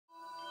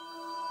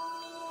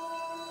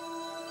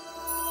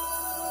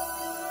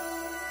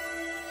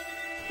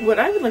What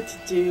I would like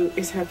to do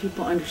is have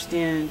people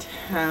understand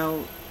how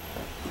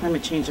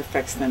climate change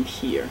affects them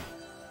here.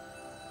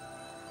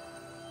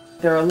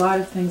 There are a lot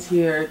of things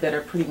here that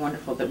are pretty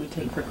wonderful that we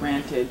take for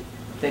granted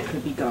that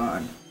could be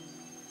gone.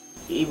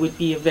 It would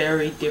be a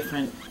very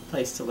different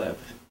place to live.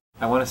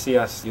 I want to see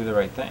us do the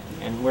right thing,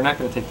 and we're not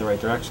going to take the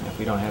right direction if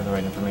we don't have the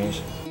right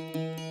information.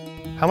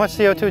 How much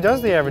CO2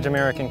 does the average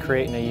American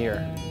create in a year?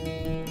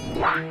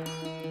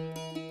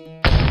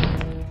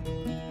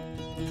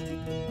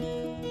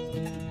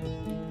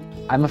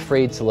 I'm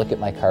afraid to look at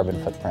my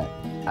carbon footprint.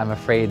 I'm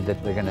afraid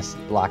that they're going to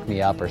lock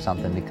me up or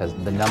something because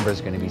the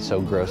number's going to be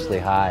so grossly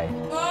high.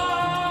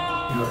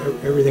 You know,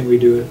 everything we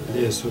do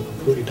is so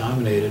completely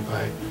dominated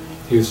by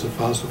the use of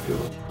fossil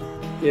fuels.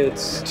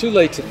 It's too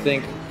late to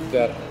think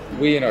that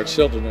we and our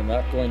children are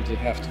not going to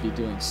have to be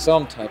doing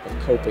some type of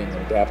coping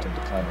and adapting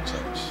to climate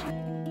change.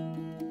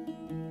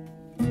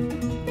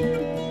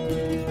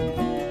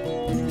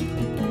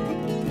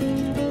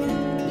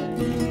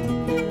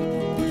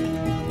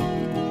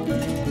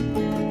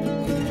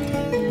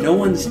 No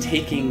one's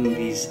taking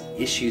these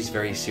issues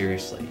very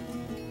seriously.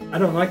 I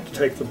don't like to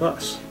take the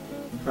bus.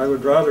 I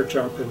would rather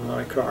jump in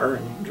my car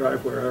and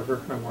drive wherever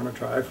I want to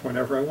drive,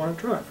 whenever I want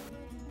to drive.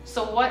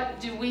 So what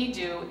do we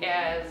do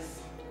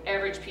as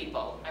average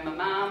people? I'm a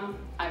mom,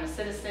 I'm a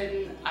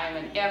citizen, I'm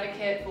an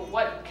advocate, but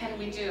what can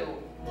we do?